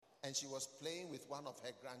and she was playing with one of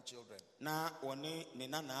her grandchildren in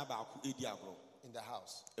the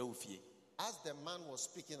house. As the man was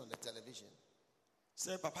speaking on the television,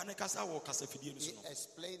 he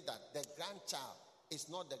explained that the grandchild is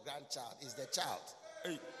not the grandchild, it's the child.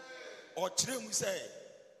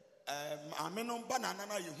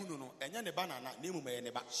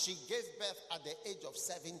 She gave birth at the age of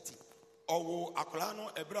 70.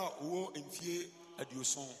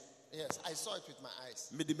 Yes, I saw it with my eyes.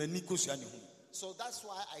 So that's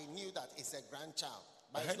why I knew that it's a grandchild.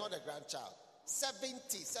 But it's not a grandchild.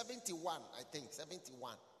 71, I think.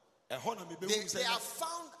 71. They have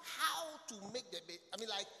found how to make the baby. I mean,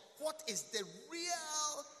 like, what is the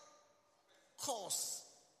real cause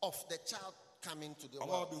of the child coming to the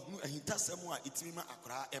world?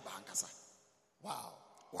 Wow.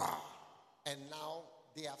 And now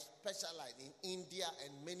they have specialized in India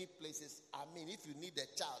and many places. I mean, if you need a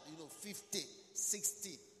child, 50,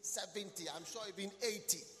 60, 70, I'm sure even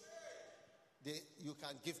 80, you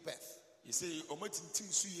can give birth. You see, what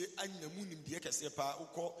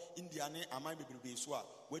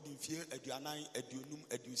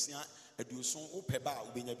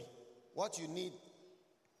you need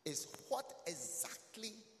is what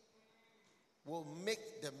exactly will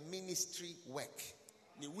make the ministry work.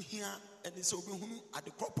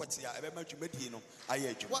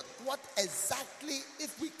 What exactly,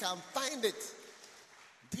 if we can find it?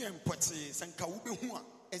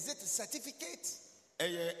 Is it a certificate?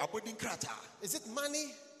 Is it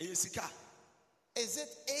money? Is it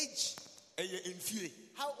age?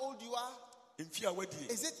 How old you are?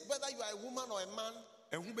 Is it whether you are a woman or a man?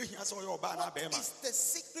 What is the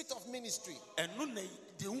secret of ministry?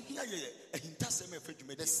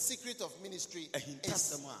 The secret of ministry is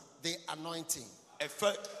the anointing.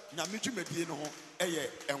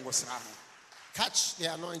 Catch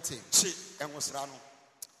the anointing.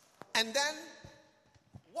 And then,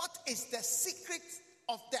 what is the secret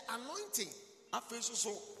of the anointing?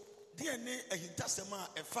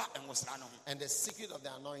 And the secret of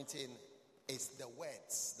the anointing is the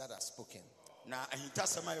words that are spoken. In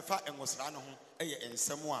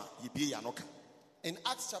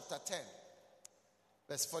Acts chapter 10,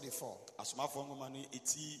 verse 44,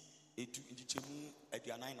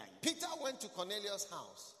 Peter went to Cornelius'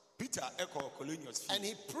 house and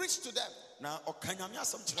he preached to them. A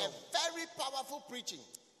very powerful preaching.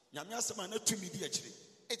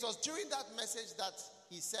 It was during that message that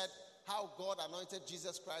he said how God anointed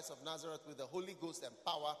Jesus Christ of Nazareth with the Holy Ghost and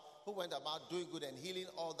power, who went about doing good and healing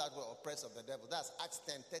all that were oppressed of the devil. That's Acts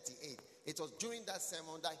 10:38. It was during that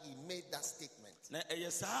sermon that he made that statement.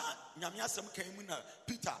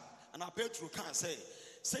 Peter and Petro can say,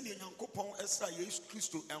 send Yankopon Esra Yesu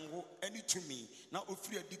Christo enwo any to me. Now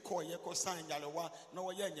ofri adi ko ye ko san yalewa na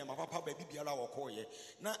wo ye nyama papa ba bibiara wo ko ye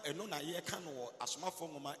na eno na ye ka no asomafo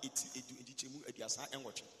ngoma eti edichemu ediasa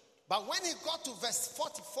enwoche. But when he got to verse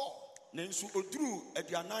 44, the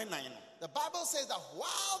Bible says that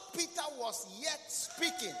while Peter was yet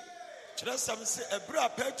speaking,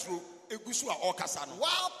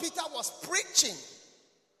 while Peter was preaching,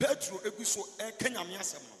 not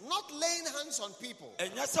laying hands on people, he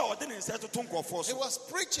was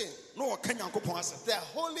preaching. The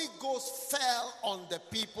Holy Ghost fell on the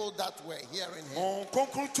people that were hearing him.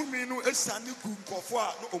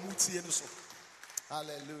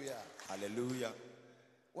 Hallelujah. Hallelujah.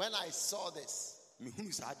 When I saw this,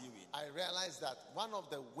 I realized that one of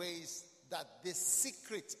the ways that the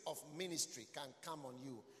secret of ministry can come on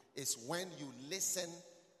you is when you listen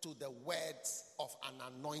to the words of an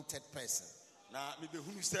anointed person.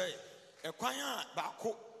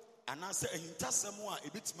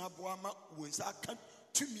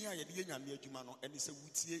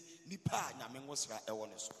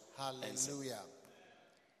 Hallelujah.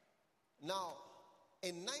 Now,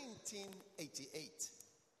 in 1988,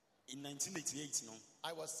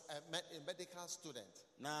 I was a medical student.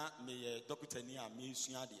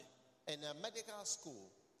 In a medical school,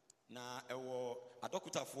 in my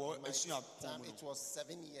time, it was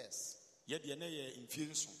 7 years.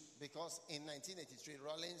 Because in 1983,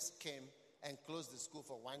 Rollins came and closed the school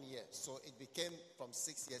for 1 year. So it became, from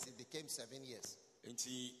 6 years, it became 7 years.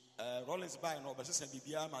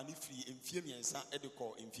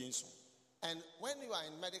 And when you are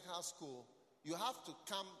in medical school, you have to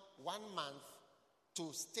come 1 month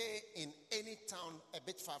to stay in any town a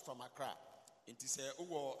bit far from Accra.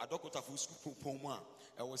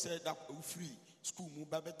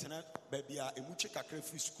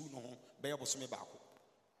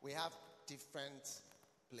 We have different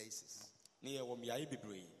places.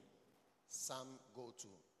 Some go to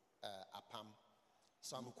Apam,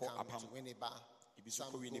 some come to Winneba,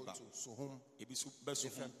 some go to Suhum,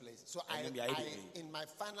 different places. So in my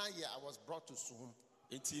final year, I was brought to Suhum.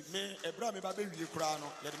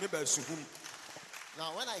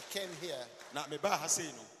 Now, when I came here,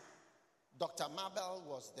 Dr. Mabel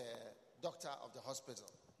was the doctor of the hospital.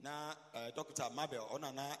 Dr. Mabel,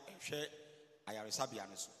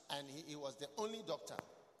 and he was the only doctor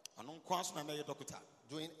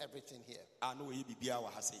doing everything here.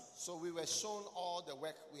 So we were shown all the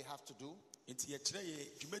work we have to do. We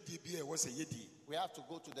have to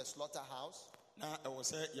go to the slaughterhouse.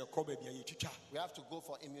 We have to go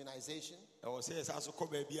for immunization.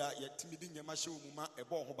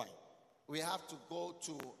 We have to go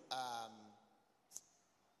to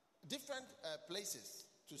different places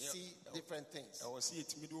to see different things.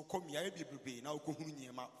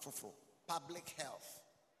 Public health.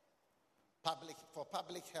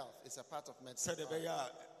 Public health is a part of medicine.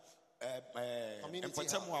 Community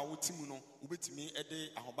health.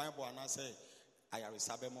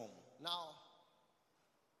 Now,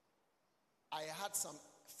 I had some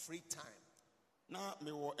free time.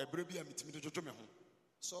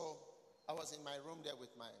 So I was in my room there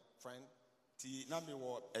with my friend.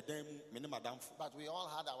 But we all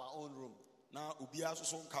had our own room.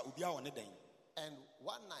 And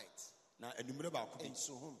one night in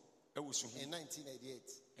Suhum, in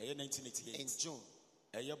 1988, in June,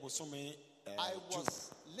 I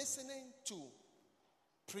was listening to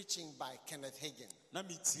preaching by Kenneth Hagin.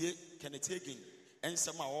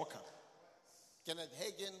 Kenneth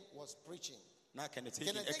Hagin was preaching. Kenneth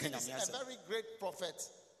Hagin is a very great prophet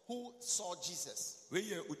who saw Jesus.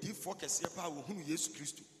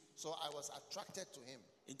 So I was attracted to him.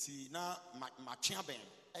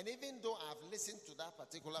 And even though I've listened to that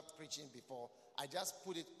particular preaching before, I just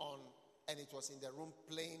put it on and it was in the room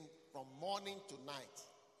playing from morning to night.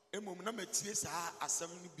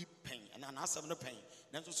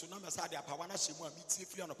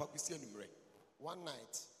 One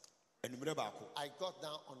night, I got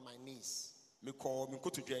down on my knees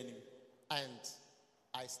and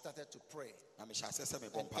I started to pray. And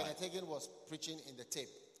Kenneth Hagin was preaching in the tape.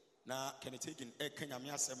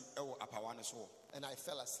 And I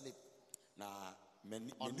fell asleep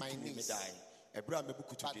on my knees. But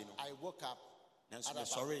I woke up at about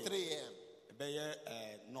 3 a.m.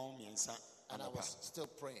 and I was still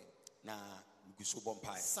praying.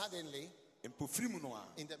 Suddenly, in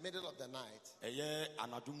the middle of the night,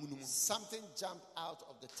 something jumped out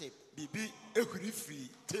of the tape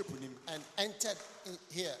and entered in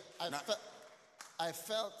here. I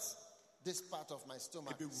felt this part of my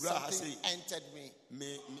stomach. Something entered me.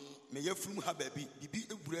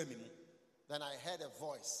 Then I heard a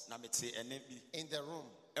voice in the room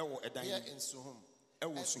here in Suhum.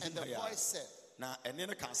 And the voice said,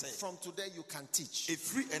 from today you can teach.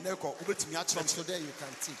 From today you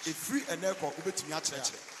can teach.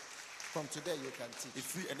 From today you can teach.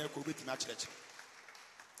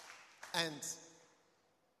 And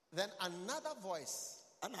then another voice,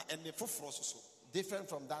 different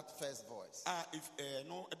from that first voice. That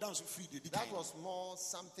was more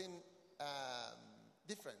something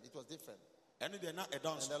different. It was different. And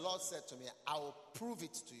the Lord said to me, I will prove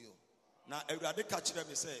it to you. Now,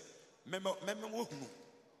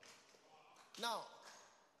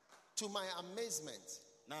 to my amazement,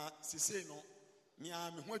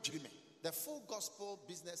 the Full Gospel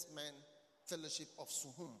Businessmen Fellowship of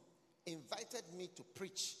Suhum invited me to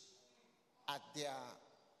preach at their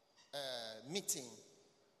meeting.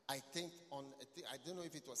 I don't know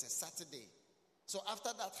if it was a Saturday. So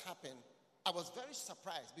after that happened, I was very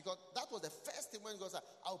surprised because that was the first thing when God said,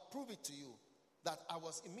 I'll prove it to you. That I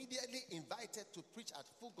was immediately invited to preach at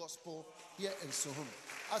Full Gospel here in Suhum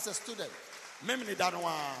as a student.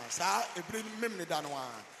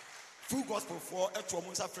 Full Gospel for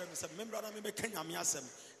Etuamunsa friends, member of me Kenyamiasem,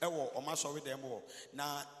 Ewo, or Mashawi demo.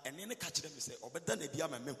 Now, and in the catch them say, Obedan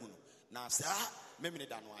Diama Mehun. Now, sir,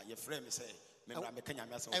 Meminidanwa, your friend say, member of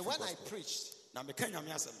Kenyamiasem. And when I preached,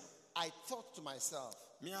 I thought to myself,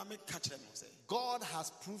 God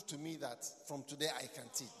has proved to me that from today I can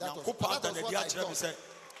teach. That was what I thought.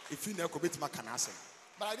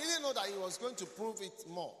 But I didn't know that he was going to prove it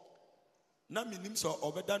more.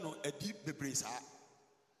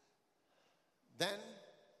 Then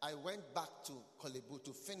I went back to Kolebu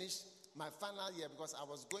to finish my final year because I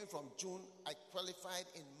was going from June. I qualified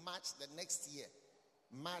in March the next year,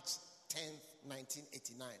 March 10th,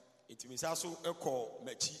 1989.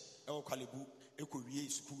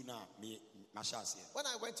 When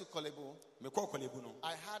I went to Kolebu,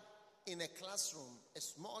 I had in a classroom a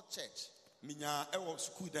small church.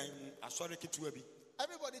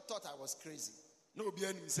 Everybody thought I was crazy.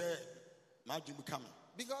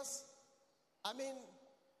 Because, I mean,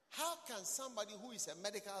 how can somebody who is a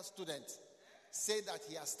medical student say that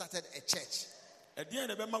he has started a church? And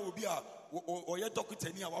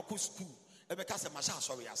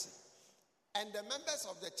the members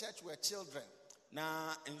of the church were children.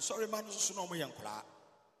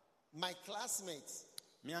 My classmates,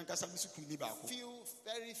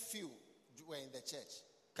 very few were in the church.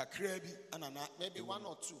 Maybe one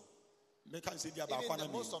or two.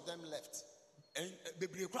 Even most of them left.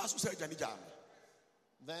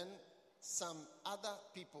 Then some other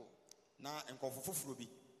people,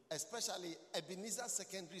 especially Ebenezer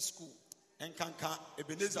Secondary School, and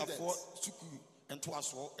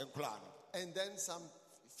then some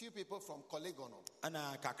few people from Kolegono, and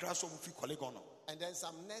then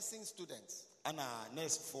some nursing students, and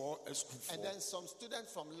then some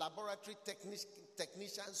students from laboratory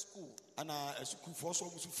technician school, and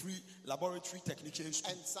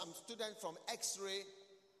some students from X-ray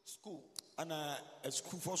school, and a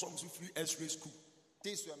school for some free X-ray school.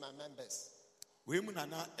 These were my members. And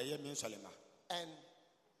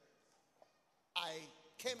I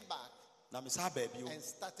came back and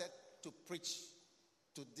started to preach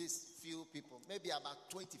to these few people, maybe about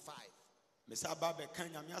 25.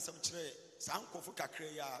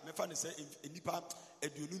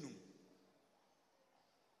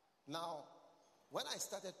 Now, when I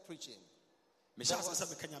started preaching, there was a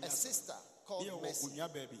sister called Mercy.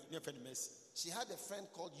 She had a friend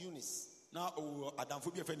called Eunice.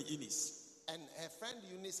 And her friend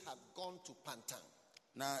Eunice had gone to Pantan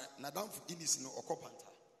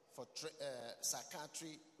for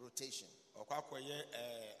psychiatry rotation.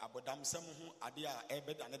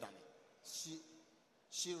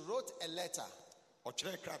 She wrote a letter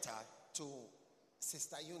to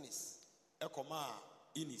Sister Eunice.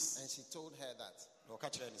 And she told her that,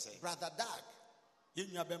 Brother Dag,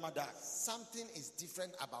 something is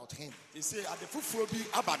different about him.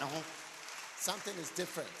 Something is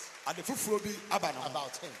different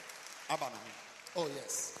about him. Oh,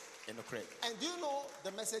 yes. And do you know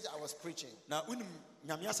the message I was preaching? I was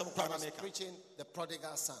preaching the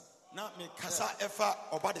prodigal son. I was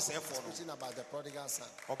preaching about the prodigal son.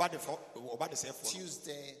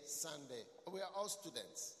 Tuesday, Sunday. We are all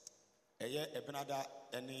students.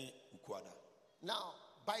 Now,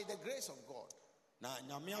 by the grace of God,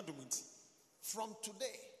 from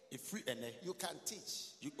today, you can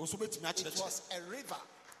teach. It was a river,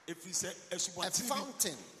 a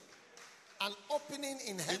fountain, an opening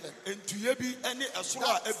in heaven.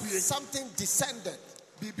 Something descended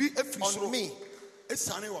on me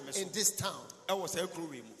in this town.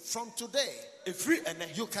 From today,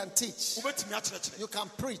 you can teach, you can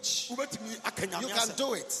preach, you can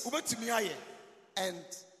do it. And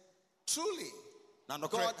truly,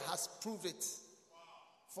 God has proved it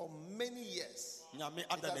for many years. It has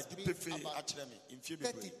been about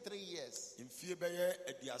 33 years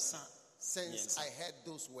since I heard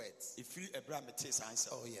those words.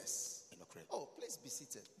 Oh, yes. Oh, please be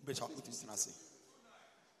seated. Please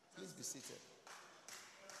be seated.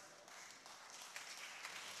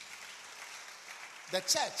 The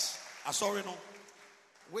church,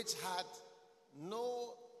 which had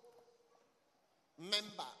no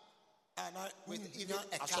member with even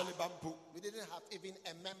a car. We didn't have even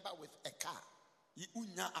a member with a car.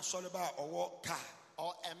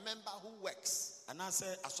 Or a member who works.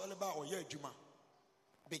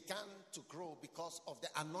 Began to grow because of the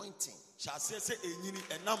anointing. The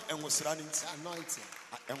anointing.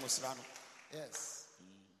 Yes.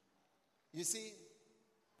 You see,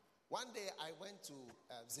 one day I went to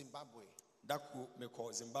Zimbabwe.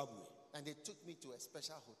 And they took me to a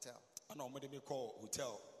special hotel.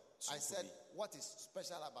 I said, what is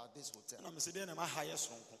special about this hotel?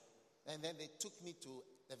 And then they took me to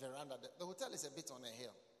the veranda. The hotel is a bit on a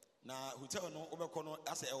hill.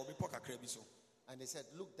 And they said,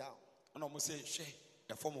 look down.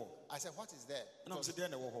 I said, what is there?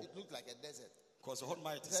 It looked like a desert. They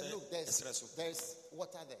said, look, there's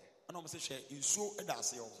water there.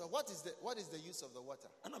 So what is the use of the water?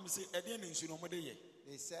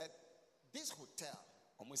 They said, this hotel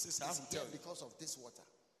is here because of this water.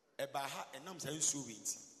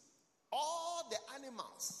 All the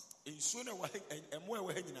animals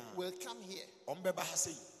will come here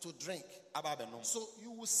to drink. So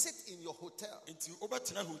you will sit in your hotel on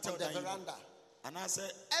the veranda.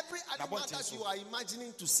 Every animal that you are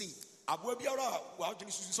imagining to see,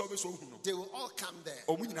 they will all come there.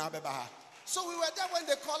 So we were there when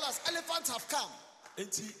they called us, elephants have come.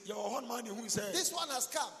 This one has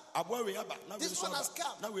come. This one has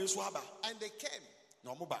come. And they came.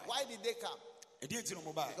 Why did they come?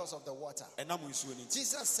 Because of the water.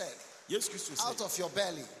 Jesus said, out of your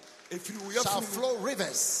belly shall flow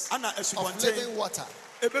rivers of living water.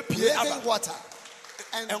 Living water.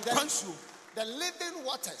 And the living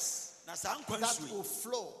waters that will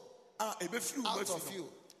flow out of you.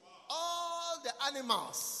 All the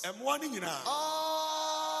animals,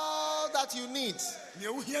 all that you need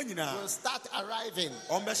will start arriving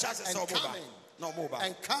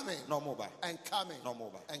and coming.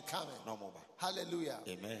 Hallelujah.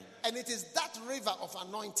 Amen. And it is that river of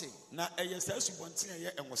anointing that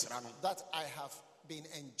I have been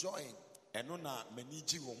enjoying. I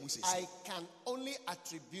can only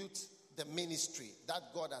attribute the ministry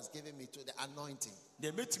that God has given me to the anointing.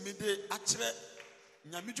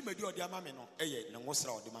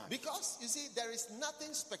 Because you see, there is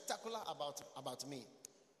nothing spectacular about me.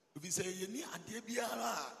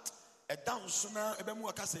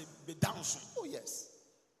 Oh yes.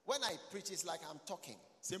 When I preach, it's like I'm talking.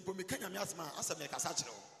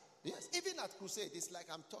 Yes, even at crusade, it's like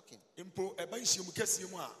I'm talking.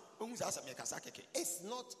 It's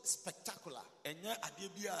not spectacular.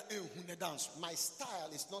 My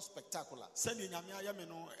style is not spectacular.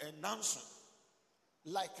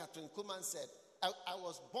 Like Catherine Kuhlman said, I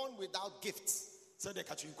was born without gifts. Oh, yes.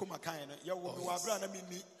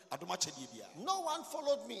 No one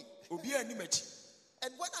followed me.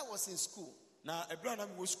 And when I was in school, no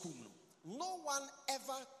one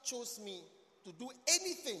ever chose me to do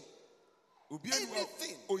anything.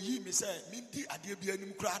 Anything.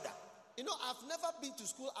 You know, I've never been to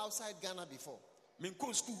school outside Ghana before.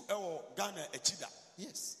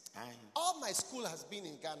 Yes. All my school has been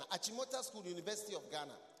in Ghana. Achimota School, University of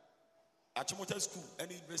Ghana. Achimota School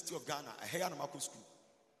and University of Ghana.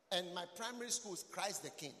 And my primary school is Christ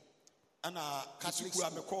the King. And Catholic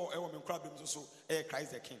school.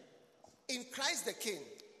 Christ the King. In Christ the King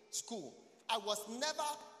school, I was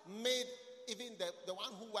never made even the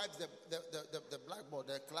one who wipes the blackboard,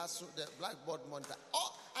 the blackboard monitor.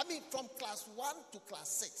 Oh, I mean from class 1 to class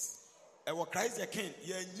 6. Christ the King,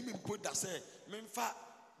 you put that say, Memfa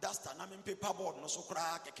Dasta Namin paperboard, no so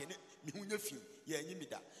crack, a few,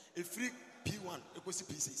 a free P1, equals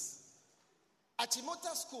pieces. At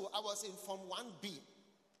Chimota School, I was in Form 1B,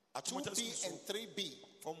 2B, and 3B.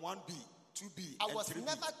 From 1B, 2B. I was 3B.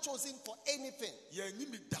 Never chosen for anything.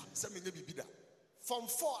 Form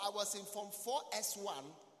 4, I was in Form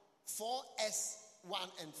 4S1, 4S1,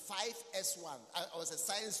 and 5S1. I was a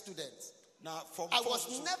science student. Now, I was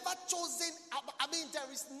never chosen. I mean,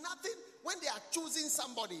 there is nothing when they are choosing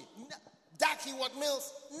somebody. Dark Heward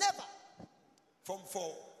Mills, never. From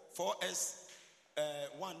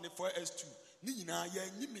 4S1, 4S2.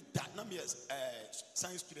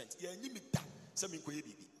 Science student.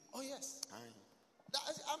 Oh, yes.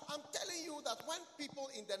 I'm telling you that when people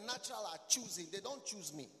in the natural are choosing, they don't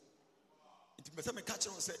choose me.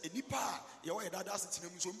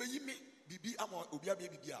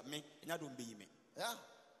 Yeah.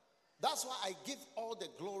 That's why I give all the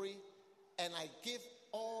glory and I give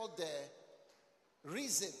all the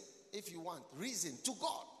reason, if you want, reason to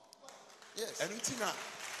God. Yes.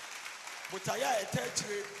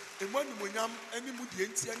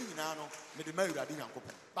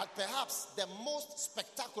 But perhaps the most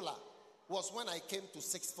spectacular was when I came to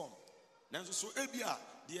sixth form.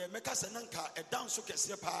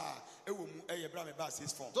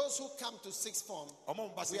 Those who come to sixth form,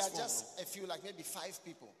 we are just a few, like maybe 5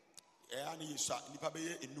 people.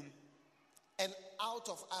 And out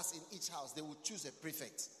of us in each house, they would choose a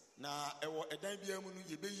prefect.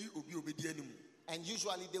 And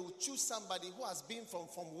usually they would choose somebody who has been from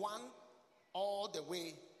Form 1 all the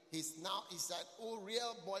way. He's that old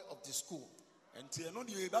real boy of the school.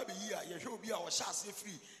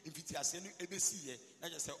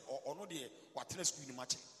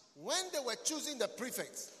 When they were choosing the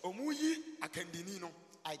prefects,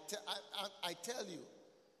 I tell you,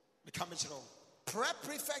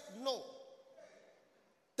 prefect no,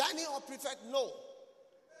 dining hall prefect no,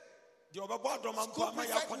 school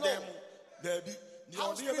prefect no,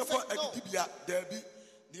 house prefect no.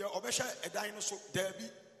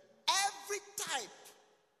 Every type.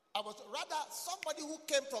 I was rather somebody who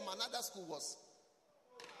came from another school was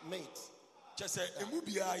made. And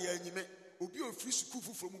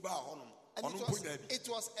it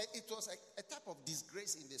was a type of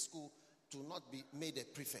disgrace in the school to not be made a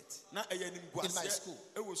prefect in my school.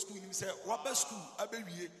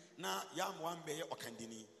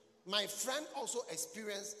 My friend also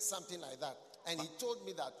experienced something like that, and he told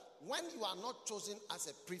me that when you are not chosen as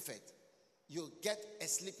a prefect, you get a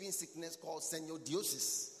sleeping sickness called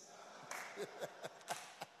senioridiosis.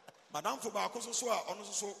 Madam for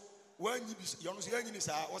Bacoso, when you say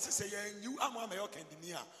you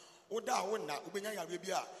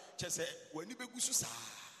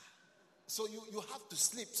So you have to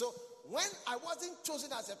sleep. So when I wasn't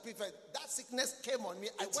chosen as a prefect, that sickness came on me.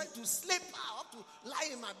 I went to sleep. I have to lie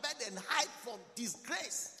in my bed and hide from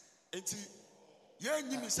disgrace.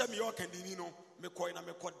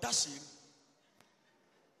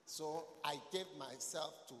 So I gave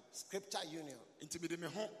myself to Scripture Union.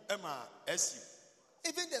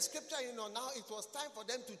 Even the Scripture Union, now it was time for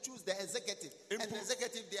them to choose the executive. And the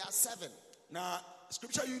executive, there are 7. Now,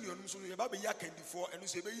 Scripture Union,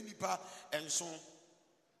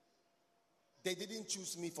 they didn't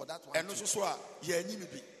choose me for that one. And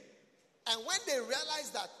when they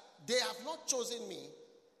realized that they have not chosen me,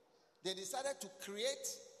 they decided to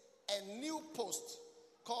create a new post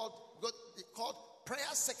called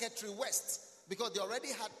Prayer Secretary West, because they already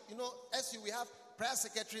had, SU, we have Prayer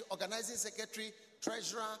Secretary, Organizing Secretary,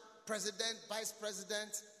 Treasurer, President, Vice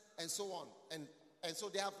President, and so on. And so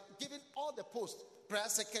they have given all the posts, Prayer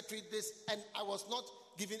Secretary, this, and I was not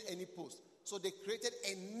given any post. So they created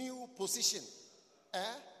a new position,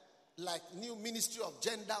 like new Ministry of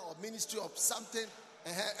Gender or Ministry of something.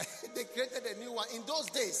 They created a new one in those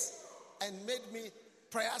days and made me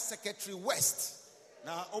Prayer Secretary West.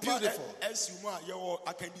 Now, beautiful.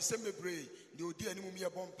 I can be semi-brave. The Odi and Mumia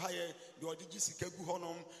Bompire, the Odigi Kabu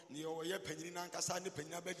Honum, the Oya Penina Cassani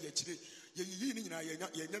Penaba,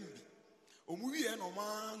 Yembi. Omui and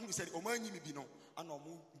Oman, who said Omani Bino, and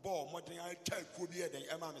Omu Bo, Modern Child Kubia, then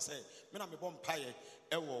Emma say, Menam Bompire,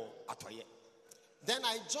 Ewo Atoye. Then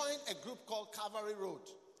I joined a group called Cavalry Road.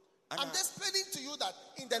 I'm just explaining to you that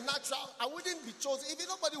in the natural, I wouldn't be chosen if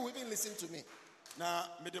nobody would even listen to me. Now,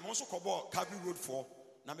 me the most Kobo Cavalry Road for.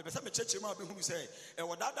 I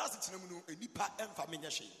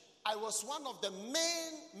was one of the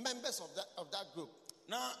main members of that group.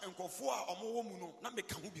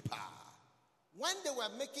 When they were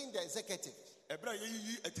making the executive,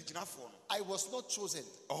 I was not chosen.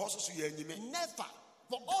 Never.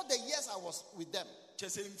 For all the years I was with them.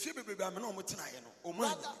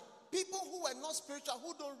 Rather, people who were not spiritual,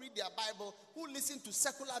 who don't read their Bible, who listen to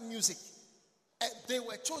secular music, they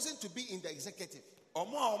were chosen to be in the executive. Yeah.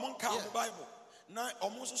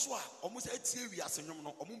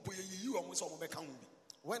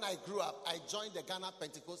 When I grew up, I joined the Ghana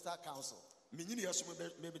Pentecostal Council.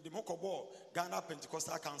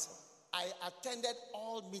 I attended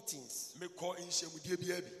all meetings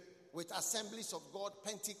with Assemblies of God,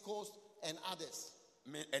 Pentecost, and others.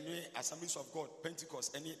 Assemblies of God,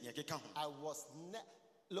 Pentecost, I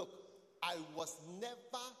was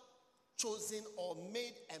never chosen or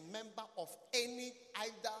made a member of any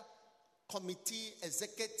either committee,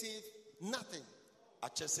 executive, nothing.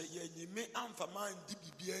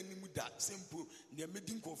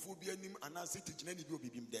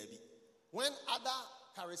 When other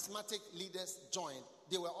charismatic leaders joined,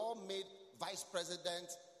 they were all made vice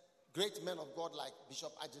president, great men of God like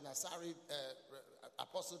Bishop Ajinasari,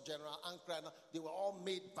 Apostle General Ankrana. They were all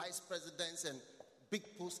made vice presidents and big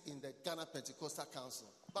posts in the Ghana Pentecostal Council.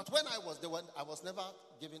 But when I was I was never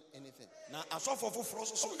given anything. Now, Osofo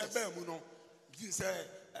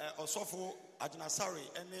Ajinasari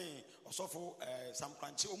any Osofo Sam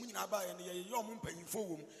Crunchy Omunaba and Yom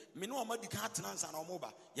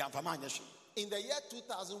in the year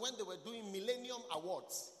 2000, when they were doing Millennium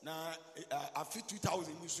Awards, after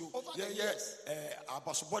 2000, over the years,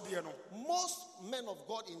 most men of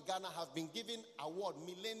God in Ghana have been given award,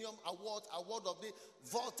 Millennium Award, Award of the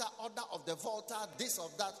Volta, Order of the Volta, this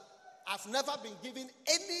of that. I've never been given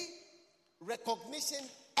any recognition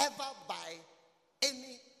ever by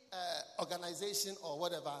any organization or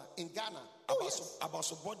whatever in Ghana.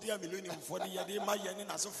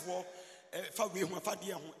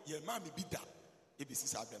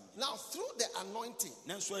 Now through the anointing,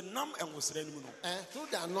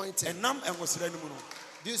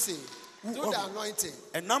 do you see? Through the anointing,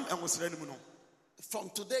 from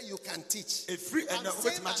today you can teach. I'm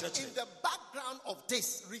saying that in the background of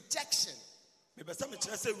this rejection, we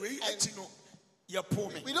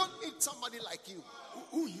don't need somebody like you.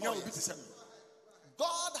 Oh, yes.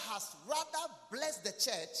 God has rather blessed the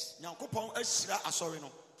church.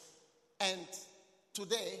 And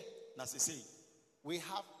today, we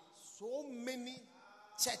have so many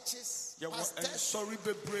churches, pastors,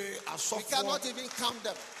 we cannot even count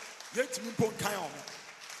them.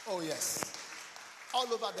 Oh yes,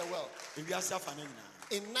 all over the world,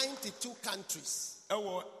 in 92 countries.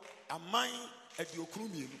 I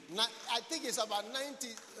think it's about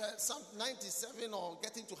 97 or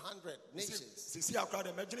getting to 100 nations.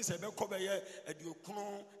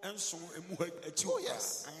 Oh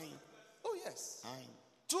yes. Oh yes.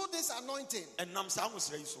 Through this anointing,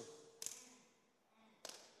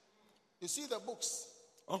 You see the books.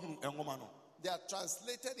 They are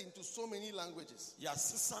translated into so many languages.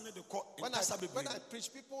 When I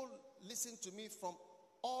preach, people listen to me from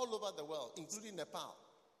all over the world, including Nepal.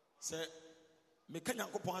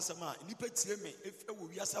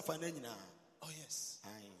 Oh yes.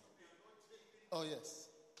 Oh yes.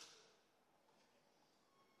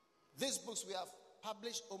 These books we have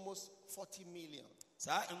published almost 40 million.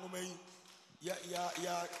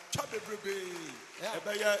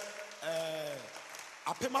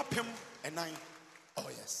 Oh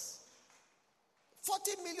yes.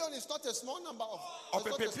 40 million is not a small number of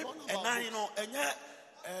books.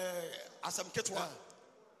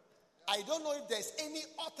 I don't know if there's any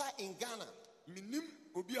author in Ghana,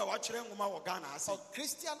 or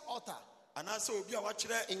Christian author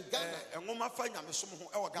in Ghana,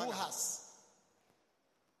 who has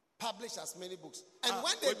published as many books. And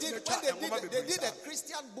when they did a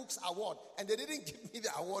Christian Books Award, and they didn't give me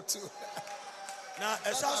the award too. Now,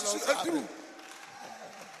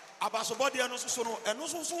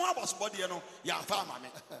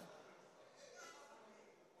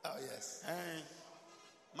 oh yes.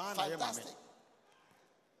 Fantastic.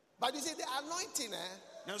 But you see, the anointing,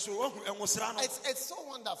 it's so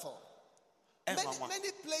wonderful.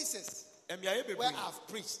 Many places where I've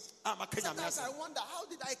preached. Sometimes I wonder, how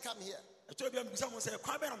did I come here?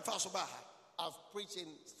 I've preached in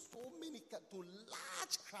so many, to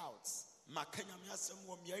large crowds. When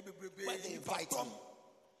they invite me.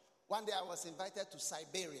 One day I was invited to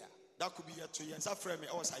Siberia. That could be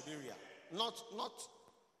Siberia. Not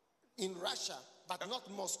in Russia, but not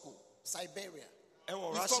Moscow. Siberia.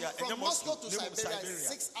 From Moscow to Siberia,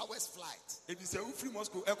 6 hours flight. If you say free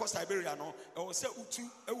Moscow, Siberia, no,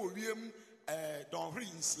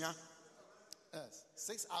 yes,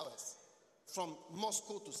 6 hours from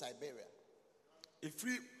Moscow to Siberia. If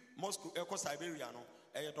free Moscow, Siberia, no,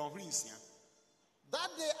 that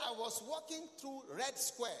day I was walking through Red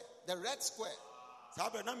Square, the Red Square. I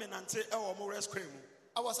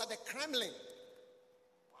was at the Kremlin.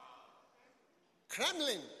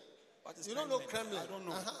 Kremlin. You don't know Kremlin? I don't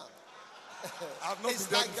know. I've not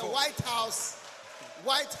it's like the White House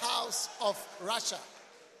of Russia.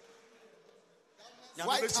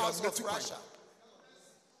 White House of Russia.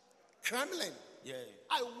 Kremlin. Yeah.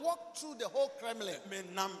 I walked through the whole Kremlin.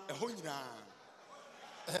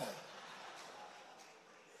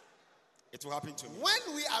 It will happen to me.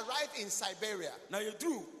 When we arrived in Siberia. Now you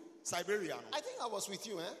do Siberia. I think I was with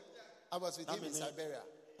you, I was with him in Siberia.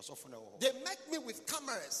 They met me with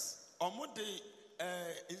cameras.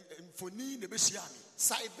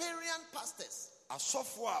 Siberian pastors. A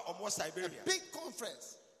big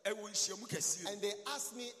conference. And they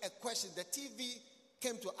asked me a question. The TV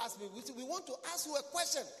came to ask me, we want to ask you a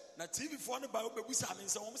question. I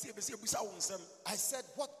said,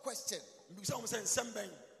 what question?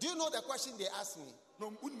 Do you know the question they asked me?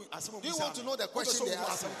 Do you want to know the question they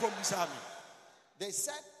asked me? They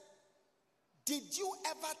said, did you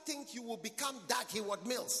ever think you will become Doug Hayward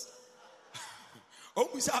Mills? Not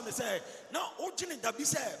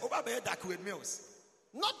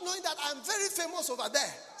knowing that I'm very famous over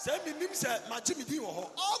there.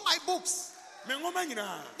 All my books, they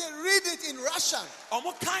read it in Russian.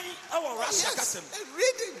 Yes, they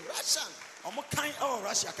read it in Russian.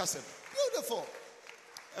 Beautiful.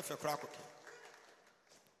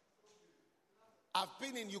 I've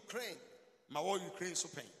been in Ukraine.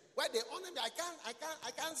 Where they honor me, I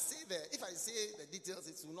can't say if I say the details,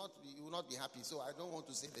 you will not be happy. So I don't want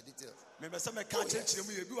to say the details.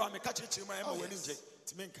 Oh, yes.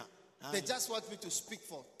 They just want me to speak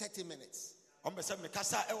for 30 minutes. I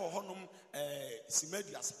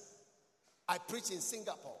preach in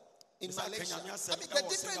Singapore, in Malaysia. The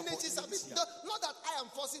different nations. Not that I am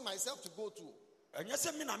forcing myself to go to. They are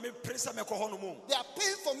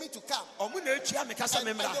paying for me to come. And they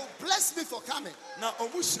will bless me for coming.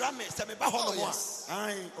 Oh, yes.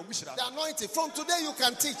 The anointing. From today you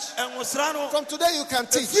can teach. From today you can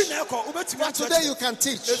teach. From today you can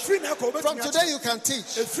teach. From today you can teach.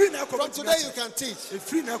 From today you can teach.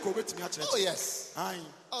 Oh yes.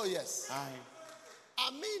 Oh yes. I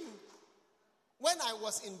mean, when I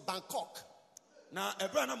was in Bangkok,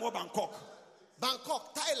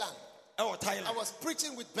 Thailand. I was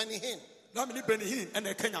preaching with Benny Hinn. In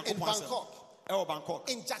Bangkok.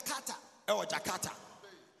 In Jakarta.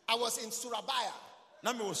 I was in Surabaya.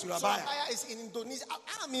 Surabaya is in Indonesia.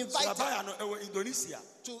 I'm invited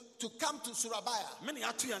to come to Surabaya. An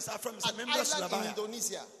island in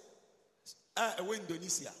Indonesia. I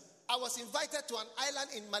was invited to an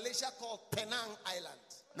island in Malaysia called Penang Island.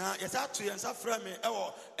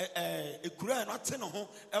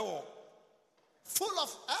 Full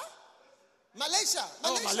of Malaysia.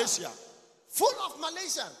 Malaysia. Full of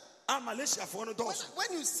Malaysian. Malaysia for no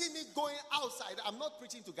when you see me going outside, I'm not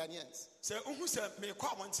preaching to Ghanaians. No.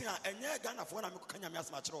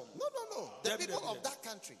 The people of that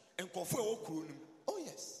country. Oh,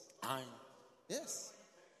 yes. Yes.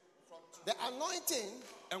 The anointing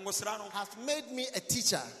has made me a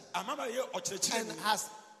teacher. And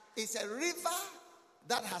it's a river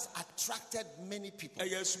that has attracted many people. In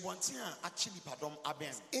the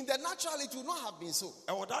natural, it would not have been so.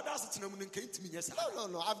 No.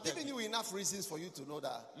 I've given you enough reasons for you to know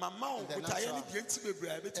that.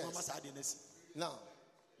 Now,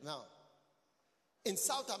 in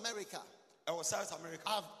South America,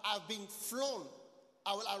 I've been flown.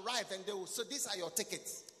 I will arrive and they will. So these are your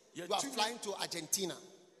tickets. You are flying to Argentina.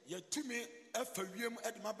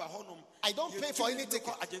 I don't pay for any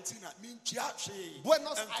ticket.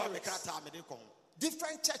 Buenos Aires.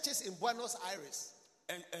 Different churches in Buenos Aires.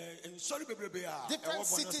 Different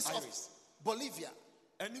cities of Bolivia.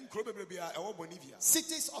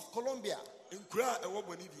 Cities of Colombia.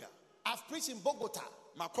 I've preached in Bogota.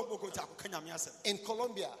 In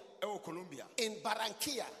Colombia. In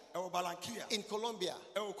Barranquilla. In Colombia.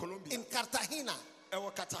 In Cartagena. I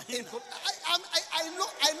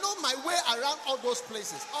know my way around all those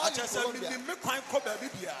places. All in Colombia.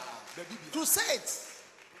 Crusades,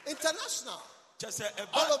 international,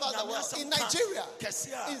 all over the world. In Nigeria,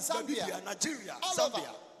 in Zambia, all over.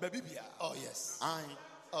 Oh yes.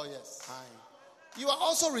 Oh yes. You are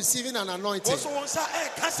also receiving an anointing.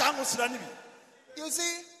 You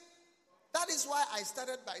see, that is why I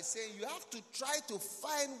started by saying you have to try to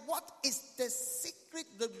find what is the secret,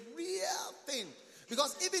 the real thing.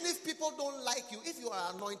 Because even if people don't like you, if you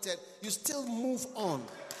are anointed, you still move on.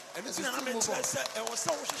 And you still move on.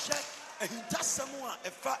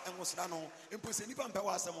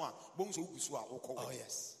 Oh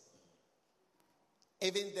yes.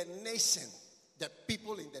 Even the nation, the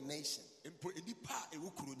people in the nation, they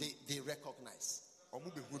recognize.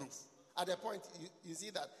 Yes. At the point, you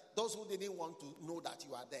see that those who didn't want to know that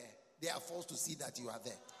you are there, they are forced to see that you are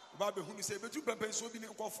there. My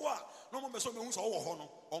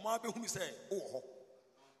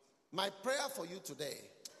prayer for you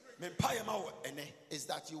today is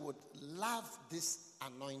that you would love this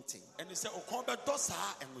anointing.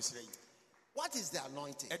 What is the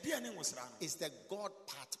anointing? It's the God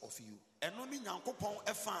part of you.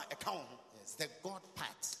 Yes, the God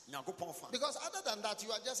part. Because other than that,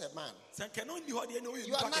 you are just a man. You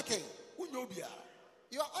are nothing.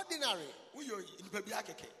 You are ordinary.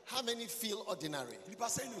 How many feel ordinary?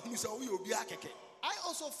 I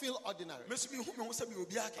also feel ordinary. Oh,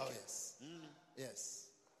 yes. Yes.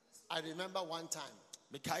 I remember one time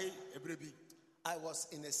I was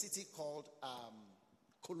in a city called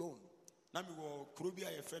Cologne.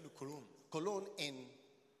 Cologne in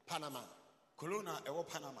Panama.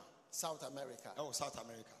 South America.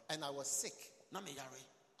 And I was sick.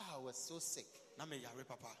 I was so sick.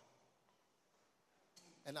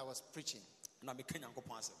 And I was preaching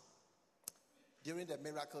during the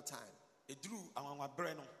miracle time.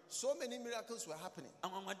 So many miracles were happening.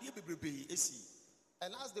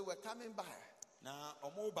 And as they were coming by,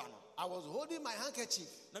 I was holding my handkerchief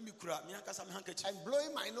and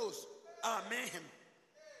blowing my nose.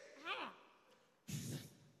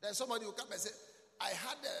 Then somebody will come and say, I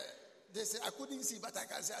had they say I couldn't see, but I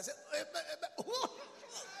can see. I said,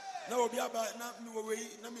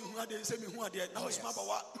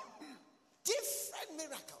 different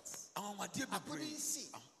miracles. I couldn't see.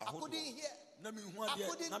 I couldn't hear. I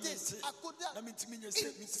couldn't this. I couldn't.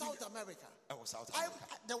 In South America.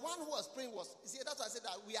 The one who was praying was, you see, that's why I said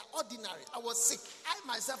that we are ordinary. I was sick. I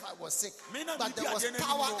myself, I was sick. But there was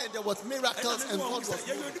power and there was miracles and God was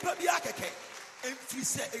moving.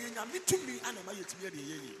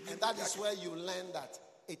 And that is where you learn that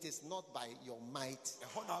it is not by your might.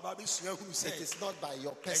 It is not by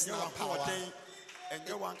your personal power.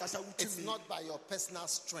 It's not by your personal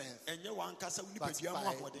strength, but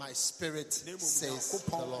by my spirit, says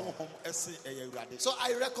the Lord. So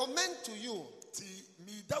I recommend to you,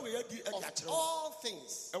 of all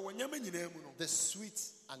things, the sweet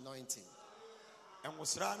anointing.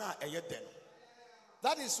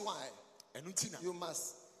 That is why you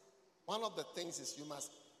must, one of the things is you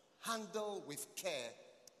must handle with care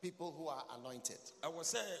people who are anointed.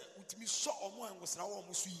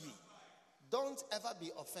 Don't ever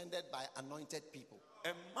be offended by anointed people.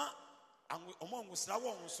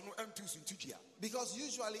 Because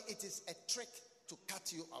usually it is a trick to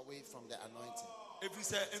cut you away from the anointing.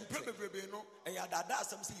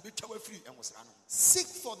 Seek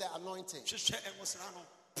for the anointing.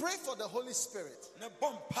 pray for the Holy Spirit.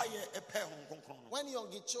 When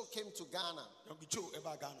Yonggi Cho came to Ghana,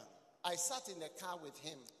 I sat in the car with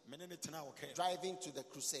him, driving to the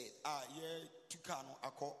crusade.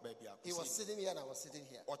 He was sitting here and I was sitting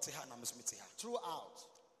here. Throughout,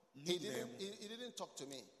 he didn't talk to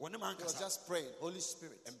me. He was just praying, Holy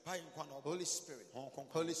Spirit, Holy Spirit,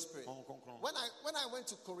 Holy Spirit. When I went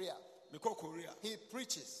to Korea, he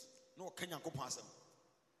preaches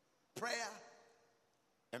prayer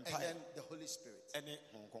and then the Holy Spirit.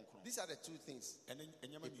 These are the two things he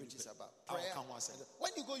preaches about. Prayer.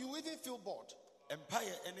 When you go, you even feel bored.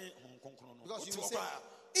 Because you will say,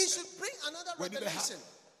 he should bring another revelation.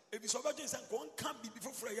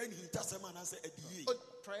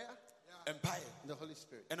 Prayer and the Holy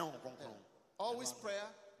Spirit. Always prayer.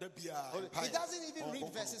 He doesn't even read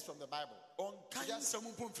verses from the Bible. He just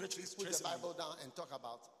put the Bible down and talk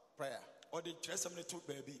about prayer. And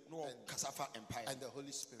the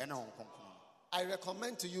Holy Spirit. I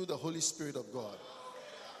recommend to you the Holy Spirit of God.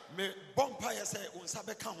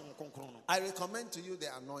 I recommend to you the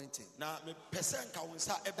anointing. And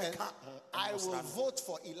I will vote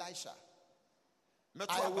for Elisha.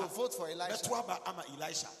 I will vote for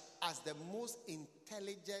Elisha as the most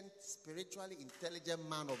intelligent, spiritually intelligent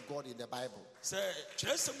man of God in the Bible. For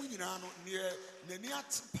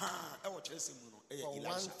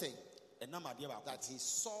one thing, that he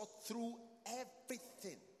saw through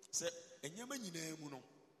everything.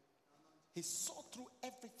 He saw through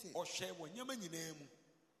everything.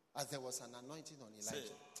 As there was an anointing on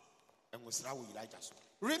Elijah.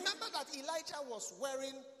 Remember that Elijah was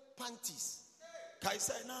wearing panties.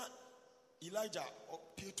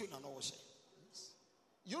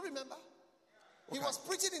 You remember? He was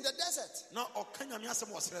preaching in the desert.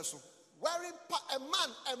 Wearing a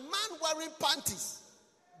man wearing panties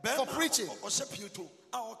for preaching.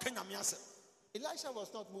 Elisha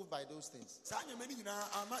was not moved by those things.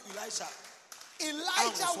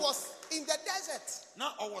 Elijah was in the desert.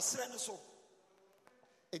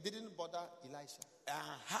 It didn't bother Elisha.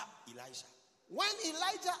 When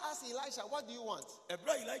Elijah asked Elisha, what do you want?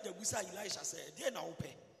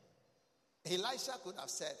 Elisha could have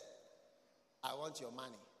said, I want your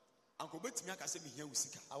money. I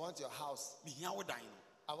want your house.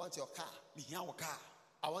 I want your car.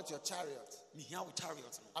 I want your chariot.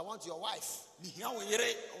 I want your wife.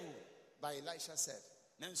 But Elisha said,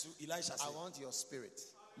 I want your spirit.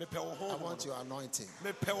 I want your anointing.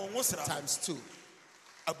 Times 2.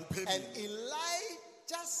 And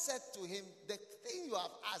Elijah said to him, the thing you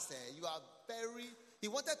have asked, you are very... He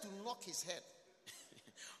wanted to knock his head.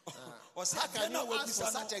 How can you ask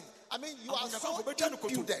for such a... I mean, you are so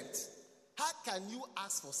impudent. How can you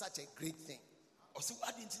ask for such a great thing?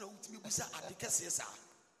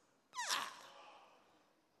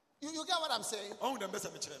 You get what I'm saying?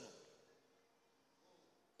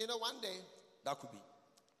 You know, one day, that could be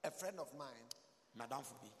a friend of mine.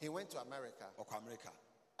 He went to America.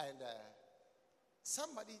 And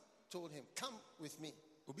somebody told him, come with me.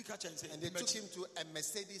 And they took him to a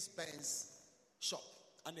Mercedes-Benz shop.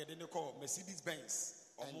 And the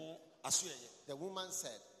woman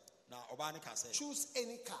said, choose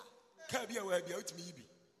any car.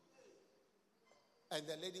 And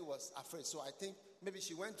the lady was afraid. So I think maybe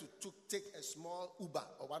she went to take a small Uber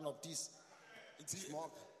or one of these small.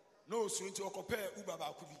 No, so into compare Uber.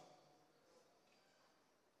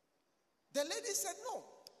 The lady said no.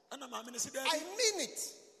 I mean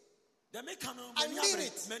it. I mean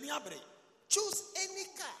it. Choose any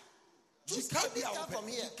car. Choose any car from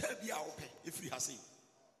here.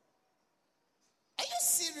 Are you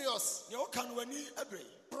serious?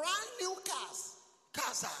 Brand new cars.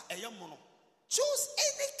 Choose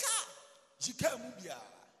any car.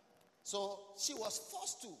 So he was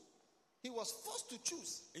forced to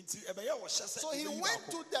choose. So he went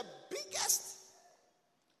to the biggest,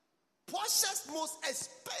 poshest, most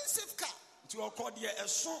expensive car.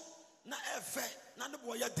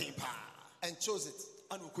 And chose it.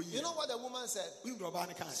 You know what the woman said?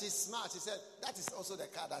 She's smart. She said, that is also the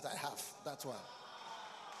car that I have. That's why.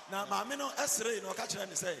 You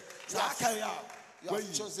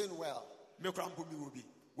have chosen well.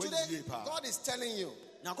 Today, God is telling you,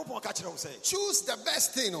 choose the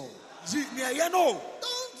best thing. Don't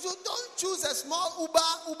choose a small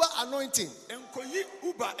Uber anointing. Go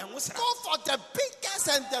for the biggest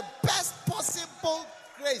and the best possible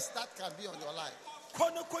grace that can be on your life.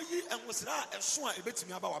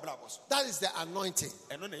 That is the anointing.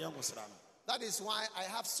 That is why I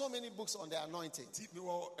have so many books on the anointing.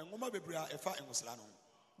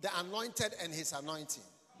 The anointed and his anointing.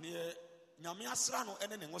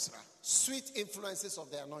 Sweet influences of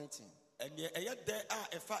the anointing.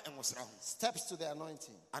 Steps to the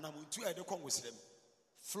anointing.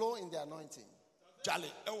 Flow in the anointing.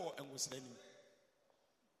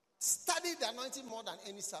 Study the anointing more than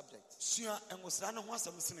any subject.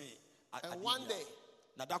 And one day,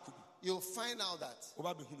 you'll find out that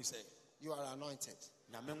you are anointed.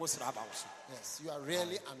 Yes, you are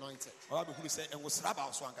really anointed. You are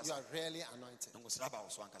really anointed.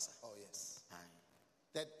 Oh, yes.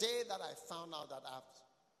 The day that I found out that I've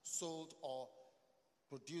sold or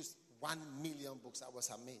produced 1 million books, I was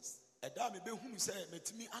amazed. And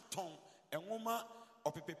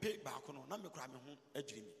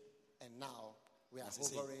now we are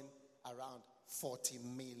hovering around 40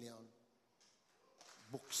 million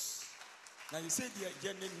books. Now you say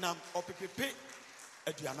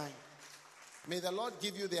may the Lord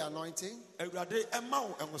give you the anointing.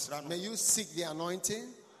 May you seek the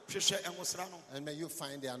anointing. And may you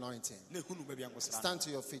find the anointing. Stand to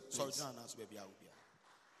your feet, please.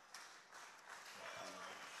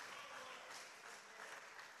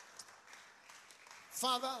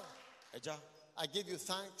 Father, I give you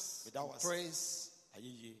thanks and praise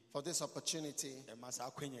for this opportunity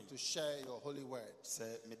to share your holy word.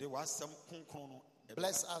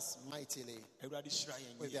 Bless us mightily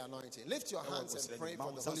with the anointing. Lift your hands and pray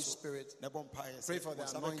for the Holy Spirit. Pray for the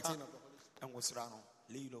anointing of the Holy Spirit.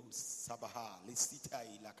 Lilo Sabaha,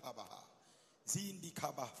 Lisitai Lakabaha, Zindi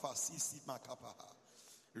Kabaha, Sisi Makabaha,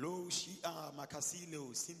 Lo Shia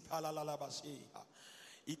Makasilo, Simpala Labasheha,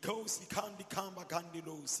 Ikos Ikandi Kamba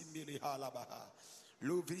Gandilo, Simili Halabaha,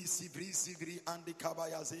 Lo Vrisi Vri Andi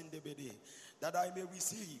Kabaya Zendebede, that I may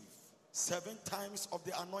receive 7 times of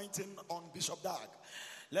the anointing on Bishop Dag.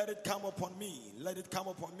 Let it come upon me. Let it come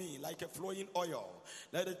upon me like a flowing oil.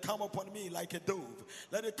 Let it come upon me like a dove.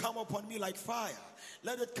 Let it come upon me like fire.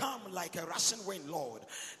 Let it come like a rushing wind, Lord.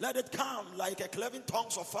 Let it come like a cleaving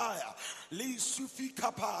tongues of fire. Li sufi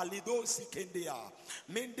kapa lido sikendia.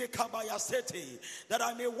 Mende kabaya sete. That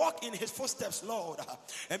I may walk in his footsteps, Lord,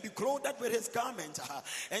 and be clothed with his garment,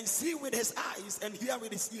 and see with his eyes, and hear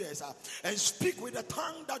with his ears, and speak with the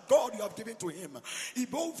tongue that God you have given to him.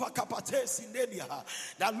 Ibova kapate sinelia.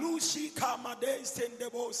 Da lushi kamade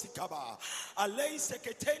sendebo sikaba. Alei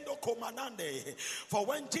seketendo komanande. For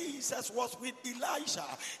when Jesus was with Elijah,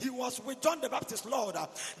 he was with John the Baptist, Lord.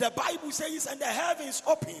 The Bible says, and the heavens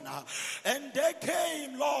opened, and there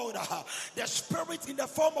came, Lord, the Spirit in the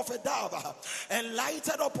form of a dove, and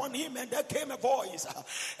lighted upon him, and there came a voice,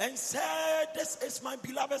 and said, this is my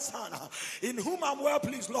beloved Son, in whom I'm well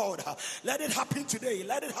pleased, Lord. Let it happen today.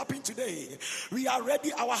 Let it happen today. We are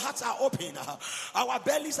ready. Our hearts are open. Our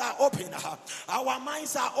bellies are open. Our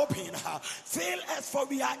minds are open. Fill us, for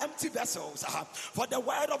we are empty vessels. For the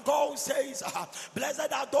word of God says,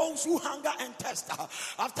 blessed are those who hunger and thirst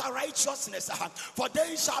after righteousness, for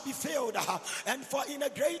they shall be filled. And for in a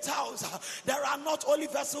great house there are not only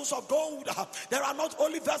vessels of gold, there are not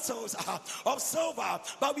only vessels of silver,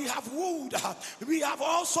 but we have wood. We have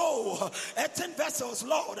also earthen vessels,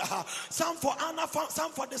 Lord. Some for honor,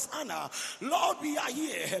 some for dishonor. Lord, we are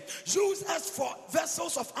here. Use us for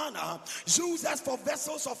vessels of honor. Use us for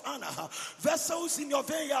vessels of honor. Vessels in your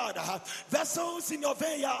vineyard. Vessels in your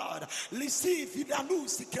vineyard. Receive idanu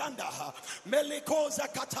sikranda. Melekoza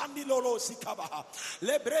katandi lolo sikaba.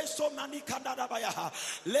 Lebreso mani kandadabaya.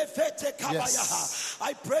 Lefete kabaya.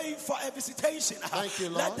 I pray for a visitation. Thank you,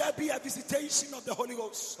 Lord. Let there be a visitation of the Holy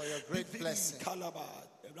Ghost. For your great blessing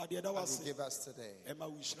that you give us today.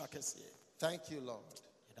 Thank you, Lord.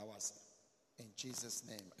 In Jesus'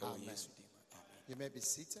 name, amen. You may be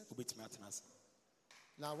seated.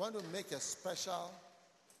 Now I want to make a special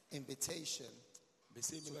invitation to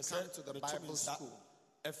come to the Bible school.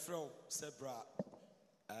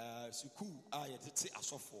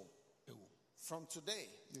 From today,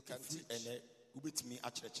 you can teach.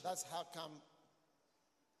 That's how come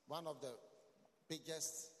one of the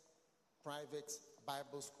biggest private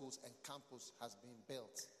Bible schools and campus has been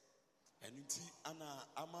built. It's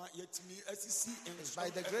by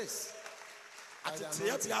the grace.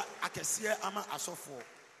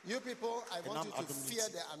 You people, I want you to fear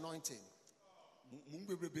the anointing.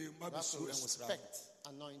 You have to respect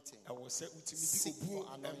anointing. Seek for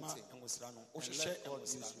anointing. And let God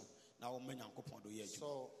use you.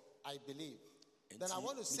 So I believe. Then I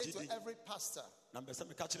want to say to every pastor, I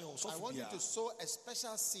want you to sow a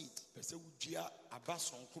special seed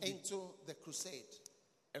into the crusade.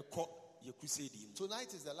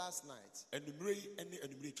 Tonight is the last night.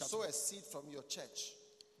 Sow a seed from your church,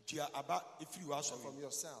 from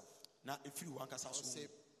yourself. Say,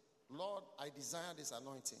 Lord, I desire this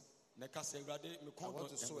anointing. I want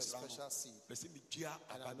to sow a special seed.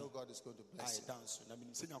 And I know God is going to bless you.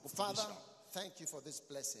 Father, thank you for this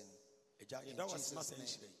blessing. In Jesus' name,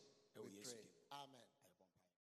 we pray.